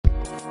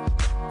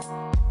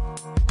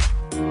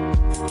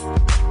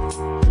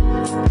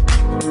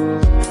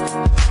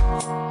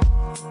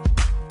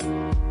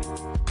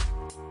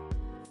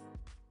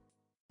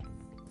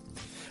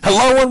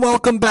Hello and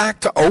welcome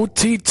back to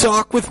OT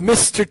Talk with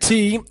Mr.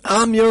 T.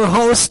 I'm your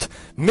host,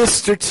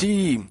 Mr.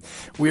 T.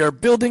 We are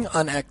building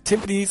on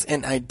activities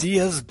and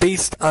ideas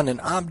based on an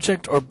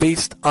object or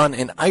based on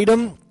an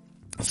item,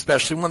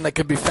 especially one that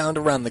could be found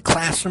around the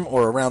classroom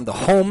or around the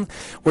home.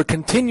 We're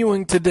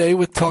continuing today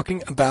with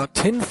talking about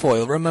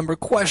tinfoil. Remember,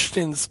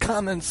 questions,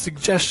 comments,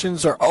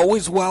 suggestions are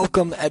always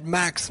welcome at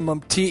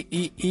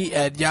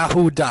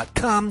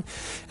MaximumTEE@yahoo.com,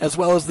 as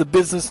well as the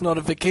business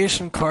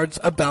notification cards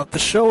about the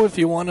show. If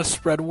you want to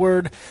spread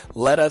word,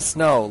 let us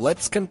know.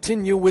 Let's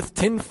continue with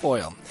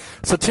tinfoil.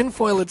 So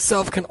tinfoil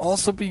itself can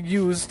also be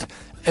used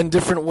in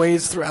different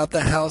ways throughout the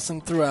house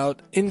and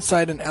throughout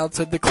inside and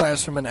outside the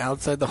classroom and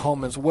outside the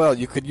home as well.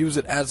 You could use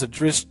it as a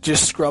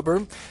dish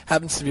scrubber.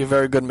 Happens to be a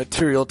very good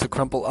material to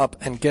crumple up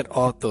and get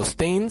off those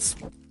stains.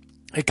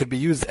 It could be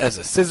used as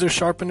a scissor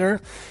sharpener,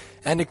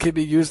 and it could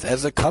be used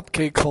as a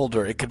cupcake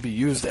holder. It could be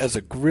used as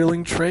a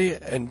grilling tray,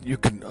 and you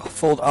can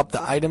fold up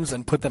the items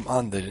and put them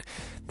on the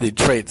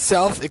tray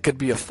itself. It could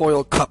be a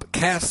foil cup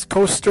cast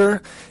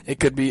coaster. It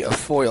could be a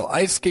foil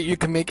ice skate you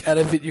can make out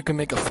of it. You can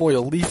make a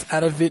foil leaf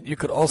out of it. You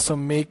could also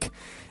make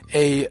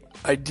a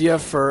idea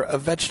for a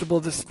vegetable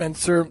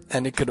dispenser,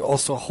 and it could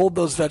also hold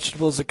those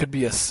vegetables. It could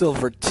be a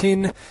silver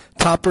tin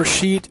topper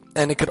sheet,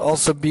 and it could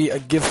also be a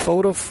gift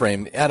photo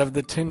frame out of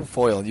the tin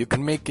foil. You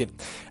can make it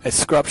a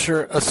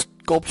sculpture,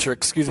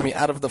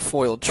 out of the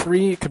foil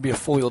tree. It could be a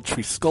foil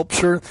tree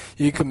sculpture.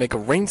 You can make a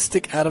rain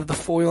stick out of the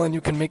foil, and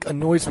you can make a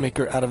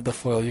noisemaker out of the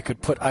foil. You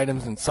could put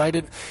items inside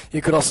it.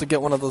 You could also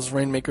get one of those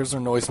rainmakers or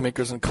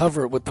noisemakers and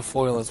cover it with the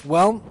foil as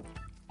well,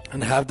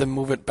 and have them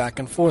move it back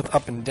and forth,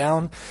 up and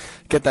down.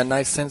 Get that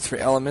nice sensory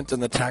element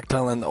in the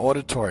tactile and the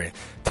auditory.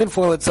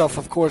 Tinfoil itself,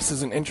 of course,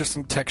 is an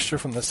interesting texture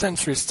from the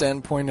sensory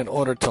standpoint in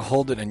order to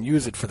hold it and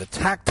use it for the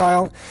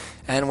tactile.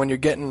 And when you're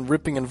getting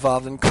ripping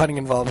involved and cutting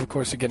involved, of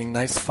course, you're getting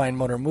nice fine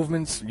motor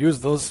movements.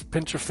 Use those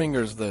pincher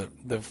fingers, the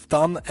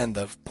thumb and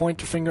the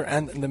pointer finger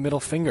and the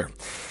middle finger.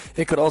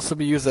 It could also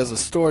be used as a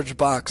storage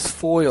box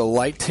foil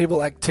light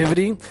table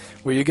activity,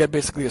 where you get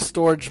basically a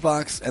storage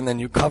box and then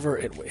you cover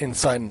it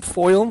inside in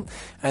foil,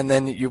 and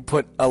then you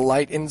put a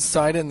light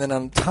inside it, and then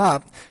on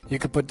top you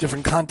could put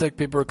different contact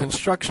paper or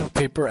construction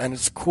paper, and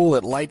it's cool.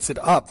 It lights it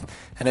up,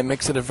 and it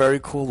makes it a very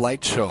cool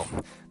light show.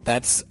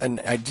 That's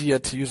an idea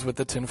to use with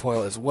the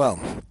tinfoil as well.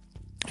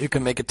 You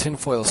can make a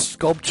tinfoil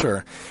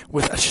sculpture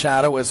with a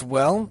shadow as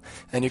well,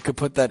 and you could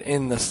put that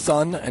in the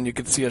sun, and you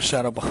could see a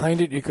shadow behind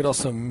it. You could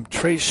also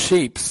trace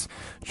shapes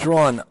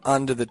drawn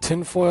onto the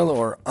tinfoil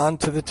or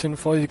onto the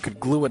tinfoil. You could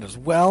glue it as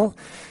well.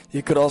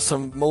 You could also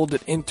mold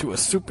it into a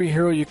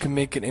superhero. You can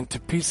make it into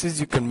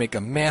pieces. You can make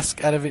a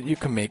mask out of it. You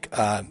can make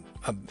a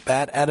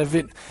bat out of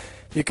it.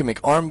 You can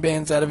make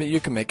armbands out of it. You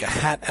can make a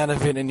hat out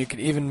of it, and you could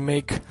even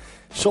make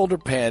shoulder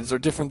pads or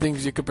different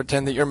things. You could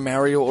pretend that you're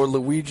Mario or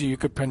Luigi. You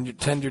could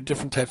pretend you're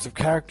different types of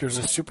characters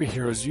or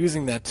superheroes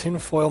using that tin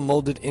foil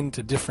molded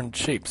into different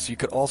shapes. You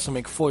could also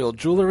make foil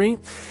jewelry.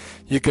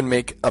 You can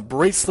make a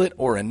bracelet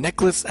or a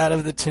necklace out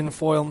of the tin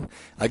foil.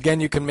 Again,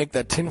 you can make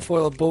that tin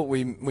foil boat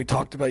we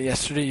talked about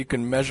yesterday. You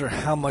can measure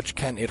how much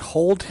can it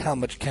hold, how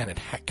much can it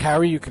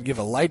carry. You could give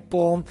a light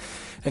ball,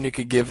 and you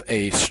could give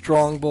a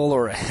strong ball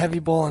or a heavy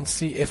ball and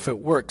see if it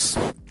works.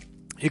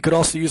 You could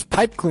also use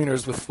pipe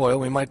cleaners with foil.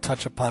 We might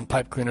touch upon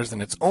pipe cleaners in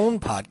its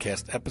own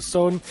podcast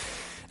episode.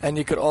 And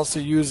you could also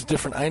use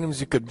different items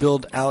you could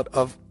build out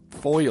of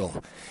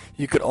foil.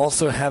 You could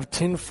also have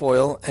tin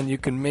foil, and you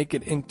can make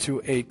it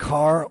into a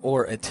car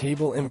or a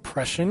table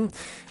impression,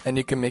 and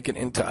you can make it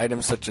into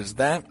items such as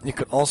that. You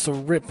could also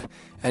rip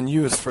and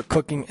use for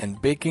cooking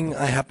and baking.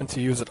 I happen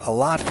to use it a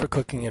lot for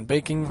cooking and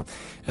baking,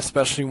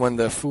 especially when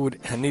the food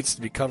needs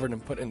to be covered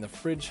and put in the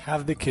fridge.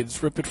 Have the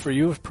kids rip it for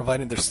you,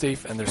 provided they're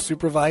safe and they're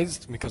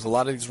supervised, because a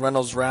lot of these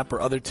Reynolds wrap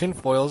or other tin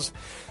foils,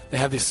 they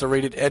have these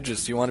serrated edges,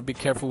 so you want to be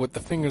careful with the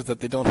fingers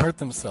that they don't hurt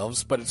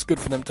themselves, but it's good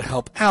for them to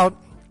help out,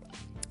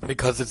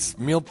 because it's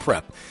meal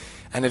prep,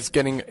 and it's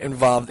getting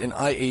involved in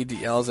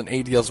IADLs and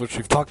ADLs, which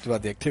we've talked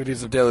about, the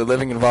activities of daily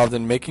living involved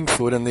in making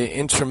food, and the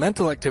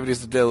instrumental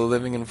activities of daily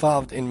living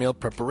involved in meal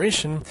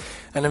preparation,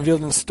 and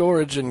involved in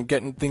storage and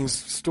getting things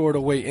stored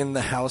away in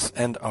the house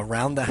and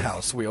around the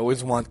house. We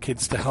always want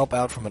kids to help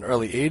out from an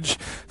early age,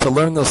 to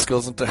learn those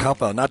skills and to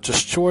help out, not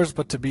just chores,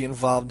 but to be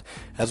involved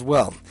as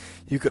well.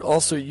 You could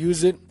also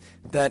use it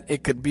that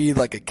it could be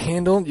like a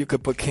candle. You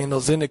could put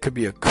candles in. It could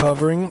be a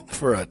covering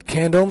for a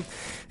candle.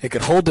 It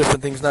could hold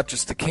different things, not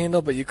just a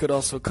candle, but you could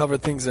also cover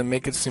things and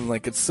make it seem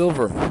like it's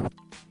silver.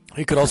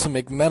 You could also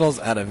make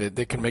medals out of it.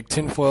 They can make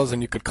tin foils,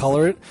 and you could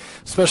color it,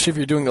 especially if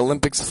you're doing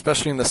Olympics,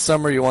 especially in the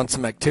summer. You want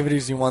some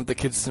activities. You want the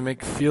kids to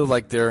feel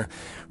like they're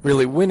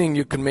really winning.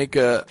 You can make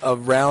a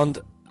round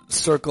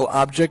circle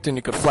object, and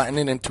you could flatten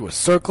it into a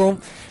circle,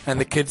 and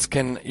the kids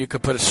you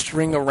could put a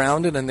string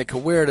around it, and they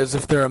could wear it as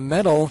if they're a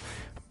medal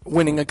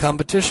winning a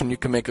competition. You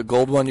can make a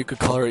gold one, you could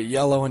color it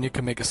yellow, and you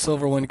can make a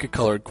silver one, you could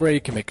color it gray,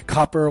 you can make a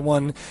copper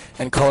one,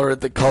 and color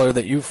it the color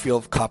that you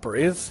feel copper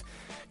is.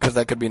 because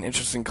that could be an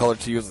interesting color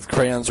to use with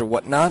crayons or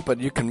whatnot,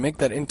 but you can make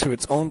that into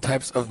its own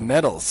types of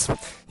metals.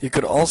 You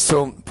could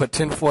also put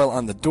tinfoil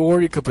on the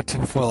door, you could put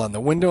tinfoil on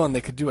the window, and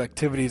they could do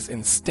activities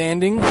in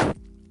standing,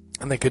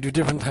 and they could do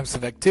different types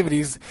of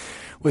activities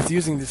with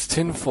using this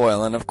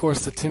tinfoil. And of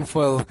course the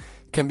tinfoil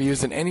can be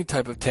used in any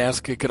type of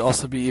task. It could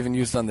also be even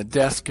used on the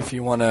desk if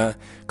you want to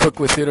cook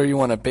with it or you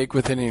want to bake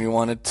with it and you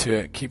want it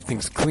to keep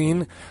things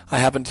clean. I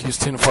happen to use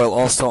tinfoil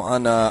also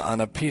on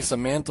a piece of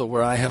mantle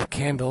where I have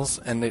candles,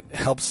 and it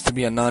helps to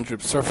be a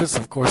non-drip surface.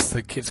 Of course,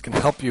 the kids can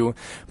help you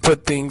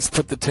put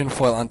the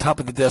tinfoil on top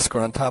of the desk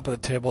or on top of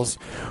the tables,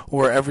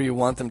 or wherever you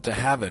want them to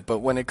have it. But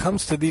when it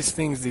comes to these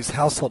things, these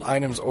household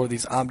items or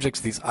these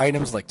objects, these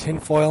items like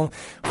tinfoil,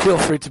 feel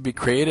free to be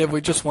creative. We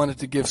just wanted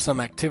to give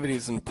some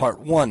activities in part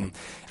 1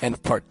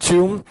 and part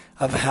 2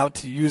 of how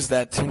to use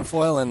that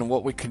tinfoil and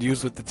what we could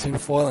use with the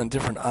tinfoil and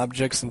different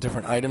objects and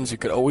different items. You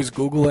could always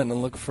Google it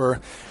and look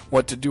for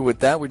what to do with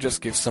that. We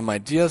just give some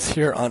ideas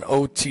here on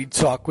OT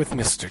Talk with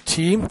Mr.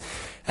 T.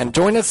 And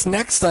join us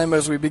next time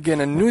as we begin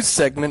a new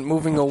segment,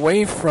 moving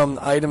away from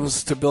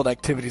items to build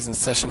activities and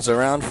sessions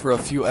around for a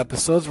few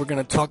episodes. We're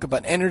going to talk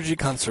about energy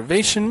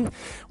conservation,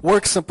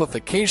 work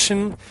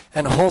simplification,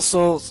 and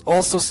also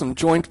some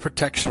joint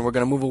protection. We're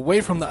going to move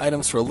away from the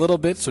items for a little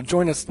bit, so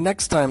join us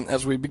next time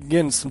as we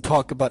begin some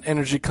talk about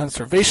energy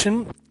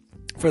conservation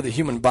for the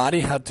human body,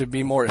 how to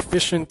be more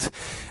efficient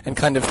and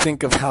kind of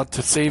think of how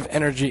to save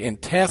energy in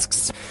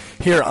tasks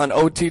here on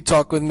OT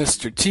Talk with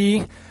Mr.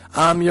 T.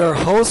 I'm your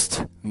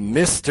host,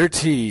 Mr.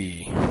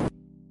 T.